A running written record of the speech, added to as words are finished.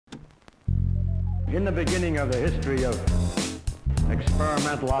In the beginning of the history of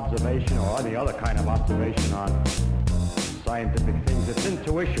experimental observation or any other kind of observation on scientific things, it's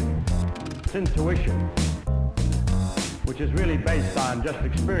intuition. It's intuition, which is really based on just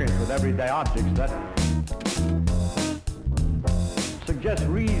experience with everyday objects that suggest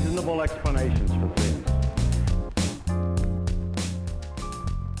reasonable explanations for things.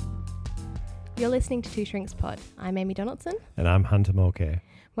 You're listening to Two Shrinks Pod. I'm Amy Donaldson. And I'm Hunter Mulcair.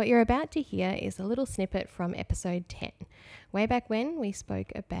 What you're about to hear is a little snippet from episode 10. Way back when, we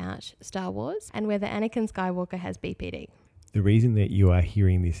spoke about Star Wars and whether Anakin Skywalker has BPD. The reason that you are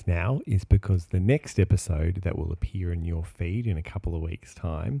hearing this now is because the next episode that will appear in your feed in a couple of weeks'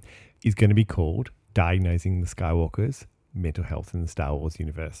 time is going to be called Diagnosing the Skywalkers, Mental Health in the Star Wars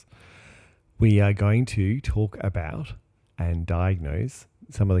Universe. We are going to talk about and diagnose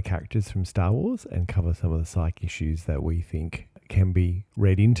some of the characters from Star Wars and cover some of the psych issues that we think can be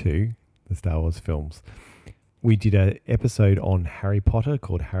read into the Star Wars films. We did an episode on Harry Potter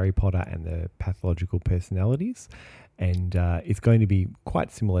called Harry Potter and the Pathological Personalities, and it's going to be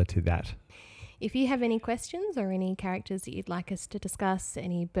quite similar to that. If you have any questions or any characters that you'd like us to discuss,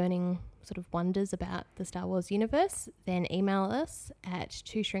 any burning sort of wonders about the Star Wars universe, then email us at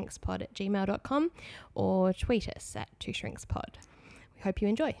twoshrinkspod@gmail.com or tweet us at twoshrinkspod. We hope you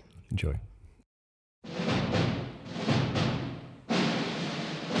enjoy. Enjoy.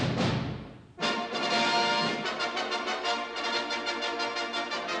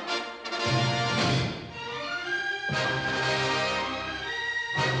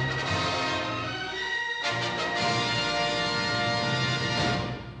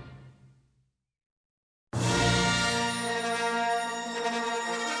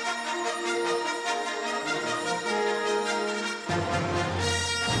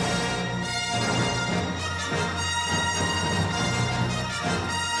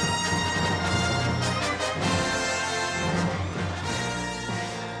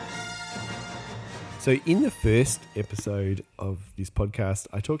 So in the first episode of this podcast,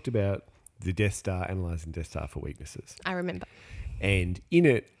 I talked about the Death Star, analysing Death Star for weaknesses. I remember. And in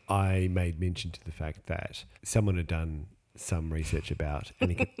it, I made mention to the fact that someone had done some research about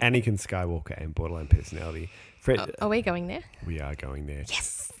Anakin Skywalker and borderline personality. Are we going there? We are going there.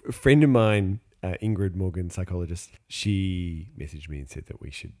 Yes. A friend of mine, Ingrid Morgan, psychologist, she messaged me and said that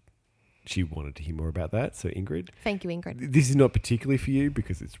she wanted to hear more about that. So Ingrid. Thank you, Ingrid. This is not particularly for you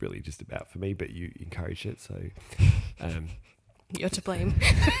because it's really just about for me, but you encouraged it. So You're to blame.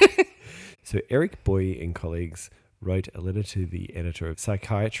 So Eric Boy and colleagues wrote a letter to the editor of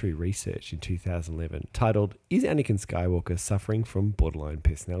Psychiatry Research in 2011 titled, "Is Anakin Skywalker suffering from borderline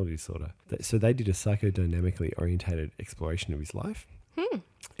personality disorder?" So they did a psychodynamically orientated exploration of his life.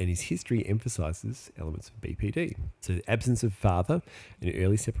 And his history emphasises elements of BPD. So the absence of father and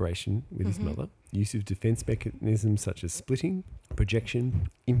early separation with his mother, use of defence mechanisms such as splitting, projection,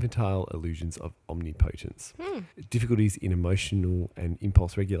 infantile illusions of omnipotence, difficulties in emotional and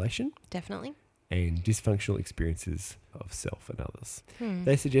impulse regulation, Definitely. and dysfunctional experiences of self and others.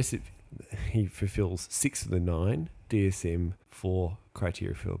 They suggest that he fulfills 6 of the 9 DSM-4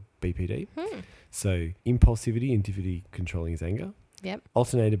 criteria for BPD. So impulsivity and difficulty controlling his anger. Yep.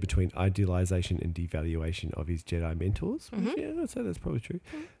 Alternated between idealization and devaluation of his Jedi mentors. Which, yeah, I'd say that's probably true.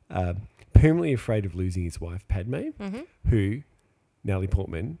 Permanently afraid of losing his wife, Padme, who, Natalie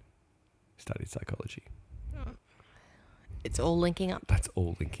Portman, studied psychology. It's all linking up. That's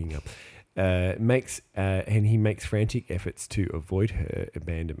all linking up. And he makes frantic efforts to avoid her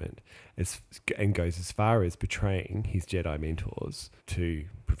abandonment and goes as far as betraying his Jedi mentors to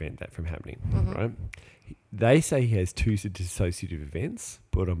prevent that from happening, right? They say he has 2 dissociative events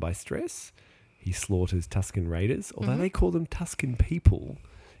brought on by stress. He slaughters Tusken Raiders, although they call them Tusken people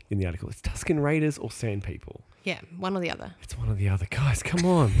in the article. It's Tusken Raiders or Sand People. Yeah, one or the other. It's one or the other. Guys, come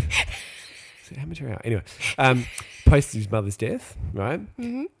on. It's an amateur hour. Anyway, post his mother's death, right?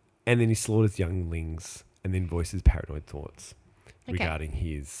 And then he slaughters younglings and then voices paranoid thoughts regarding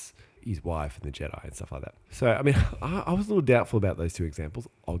his wife and the Jedi and stuff like that. So, I mean, I was a little doubtful about those 2 examples.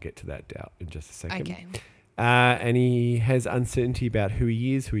 I'll get to that doubt in just a second. Okay. And he has uncertainty about who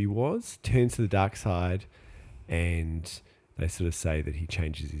he is, who he was, turns to the dark side, and they sort of say that he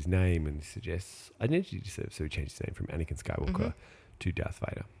changes his name and suggests identity disorder. So he changed his name from Anakin Skywalker to Darth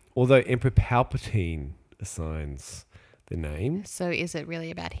Vader. Although Emperor Palpatine assigns the name. So is it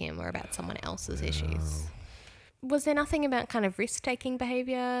really about him or about someone else's issues? Was there nothing about kind of risk-taking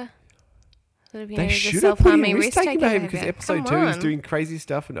behaviour? Sort of, They the should have put in self-harming, risk-taking behaviour because behaviour. episode 2 he's doing crazy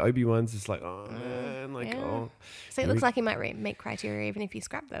stuff and Obi-Wan's just like, oh man, like, oh. So it looks like he might meet criteria even if you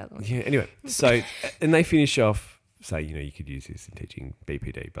scrap that other one. Yeah, anyway. So, and they finish off, say, you could use this in teaching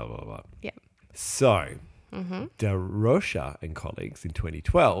BPD, blah, blah, blah. Yeah. So, DeRocha and colleagues in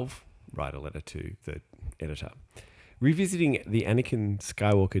 2012 write a letter to the editor, revisiting the Anakin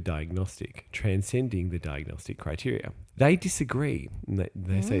Skywalker diagnostic, transcending the diagnostic criteria. They disagree.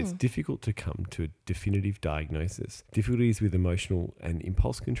 They say it's difficult to come to a definitive diagnosis. Difficulties with emotional and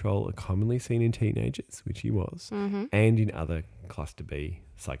impulse control are commonly seen in teenagers, which he was, and in other cluster B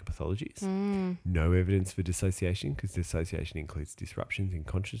psychopathologies. No evidence for dissociation, because dissociation includes disruptions in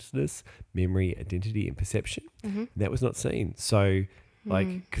consciousness, memory, identity, and perception. That was not seen. So,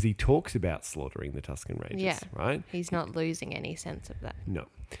 because he talks about slaughtering the Tusken Rangers, right? He's not losing any sense of that. No.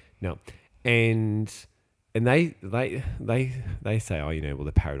 And they say, oh, well,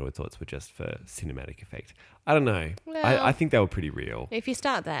 the paranoid thoughts were just for cinematic effect. I don't know. Well, I think they were pretty real. If you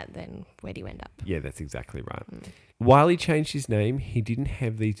start that, then where do you end up? Yeah, that's exactly right. While he changed his name, he didn't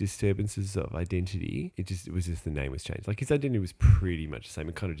have these disturbances of identity. It was just the name was changed. Like his identity was pretty much the same.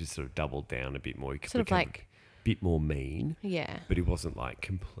 It kind of just sort of doubled down a bit more. He Sort of like a bit more mean. Yeah. But it wasn't like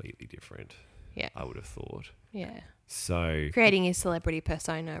completely different. Yeah. I would have thought. Yeah. So creating his celebrity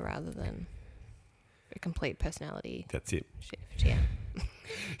persona rather than a complete personality that's it. shift. Yeah.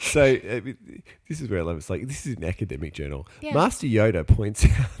 So this is where I love it. It's like, this is an academic journal. Yeah. Master Yoda points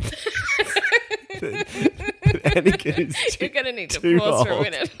out that Anakin is You're going to need to pause for a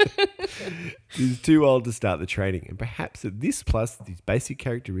minute. He's too old to start the training, and perhaps that this plus these basic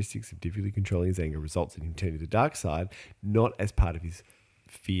characteristics of difficulty controlling his anger results in him turning to the dark side, not as part of his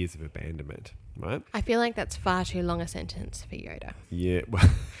fears of abandonment. Right? I feel like that's far too long a sentence for Yoda. Yeah. Well,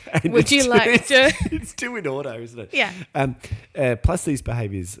 Would you like to? It's too in order, isn't it? Yeah. Plus these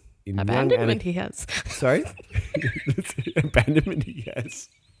behaviours in abandonment he has. Sorry? Abandonment he has.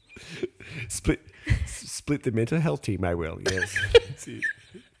 Split the mental health team, I will, yes. That's it.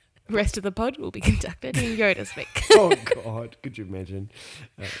 The rest of the pod will be conducted in Yoda speak. Oh, God. Could you imagine?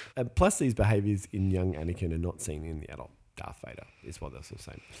 Plus these behaviours in young Anakin are not seen in the adult Darth Vader, is what they're sort of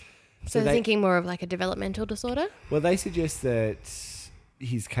saying. So they're thinking more of like a developmental disorder? Well, they suggest that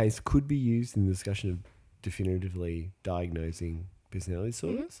his case could be used in the discussion of definitively diagnosing personality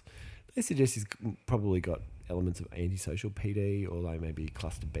disorders. They suggest he's probably got elements of antisocial PD or like maybe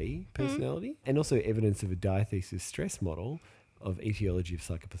cluster B personality, and also evidence of a diathesis stress model of etiology of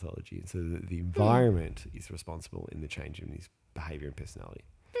psychopathology. And so the environment is responsible in the change in his behaviour and personality,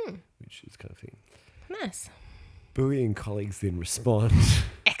 which is kind of thing. Nice. Bowie and colleagues then respond.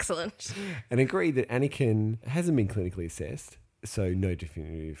 Excellent. And agree that Anakin hasn't been clinically assessed, so no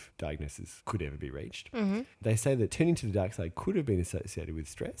definitive diagnosis could ever be reached. They say that turning to the dark side could have been associated with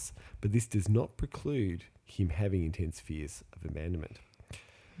stress, but this does not preclude him having intense fears of abandonment.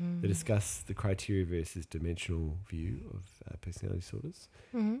 They discuss the criteria versus dimensional view of personality disorders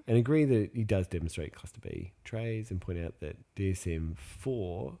and agree that he does demonstrate cluster B traits, and point out that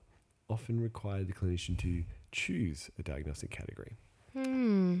DSM-4 often required the clinician to choose a diagnostic category.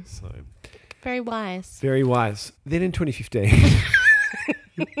 So very wise. Very wise. Then in 2015,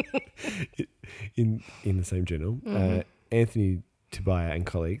 in the same journal, Anthony Tobias and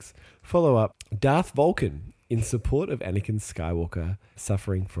colleagues follow up Darth Vulcan in support of Anakin Skywalker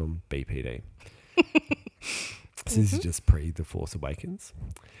suffering from BPD. So this is just pre The Force Awakens.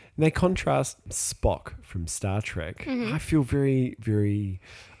 And they contrast Spock from Star Trek. I feel very, very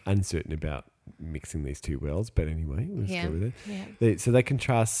uncertain about mixing these two worlds, but anyway, let's go with it. So they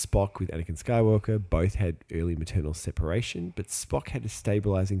contrast Spock with Anakin Skywalker. Both had early maternal separation, but Spock had a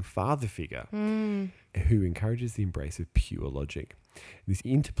stabilizing father figure who encourages the embrace of pure logic. This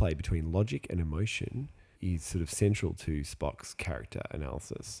interplay between logic and emotion is sort of central to Spock's character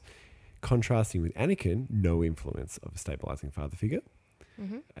analysis. Contrasting with Anakin, no influence of a stabilizing father figure,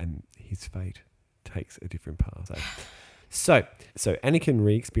 and his fate takes a different path. So Anakin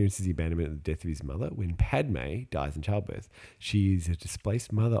re-experiences the abandonment of the death of his mother when Padme dies in childbirth. She is a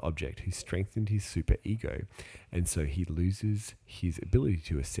displaced mother object who strengthened his super ego, and so he loses his ability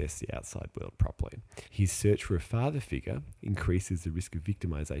to assess the outside world properly. His search for a father figure increases the risk of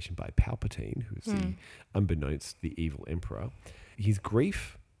victimization by Palpatine, who is the, unbeknownst, the evil emperor. His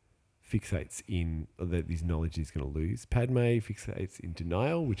grief fixates in that this knowledge he's going to lose. Padme fixates in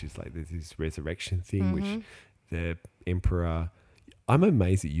denial, which is like there's this resurrection thing, which the Emperor. I'm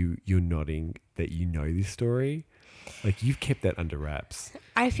amazed that you're nodding that you know this story. Like you've kept that under wraps.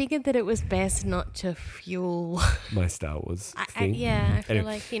 I figured that it was best not to fuel my Star Wars thing. I feel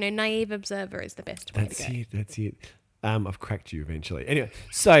like naive observer is the best way to go. That's it. I've cracked you eventually. Anyway,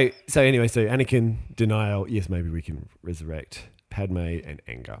 so Anakin, denial. Yes, maybe we can resurrect Padme, and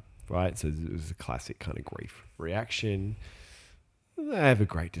anger. Right. So it was a classic kind of grief reaction. They have a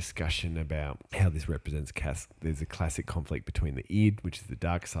great discussion about how this represents there's a classic conflict between the id, which is the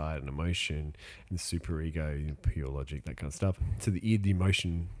dark side and emotion, and the superego, pure logic, that kind of stuff. So the id, the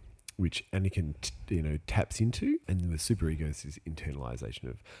emotion, which Anakin, taps into, and the superego is this internalization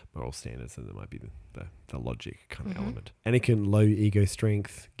of moral standards, and there might be the logic kind of element. Anakin, low ego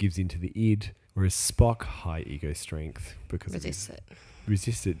strength, gives into the id, whereas Spock, high ego strength, because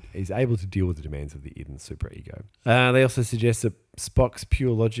resisted, is able to deal with the demands of the id and superego. They also suggest that Spock's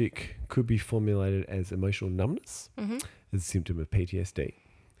pure logic could be formulated as emotional numbness, as a symptom of PTSD,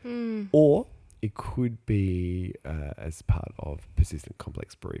 or it could be as part of persistent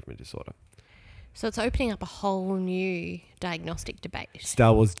complex bereavement disorder. So it's opening up a whole new diagnostic debate.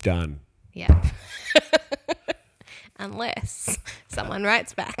 Star Wars done. Yeah. Unless someone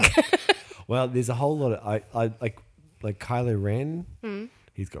writes back. Well, there's a whole lot of I like Kylo Ren.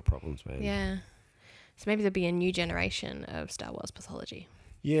 He's got problems, man. Yeah. So maybe there'll be a new generation of Star Wars pathology.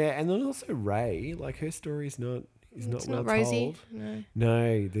 Yeah, and then also Rey, like her story is not well rosy. told.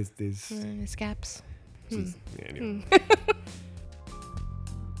 No, there's There's gaps. Yeah, anyway.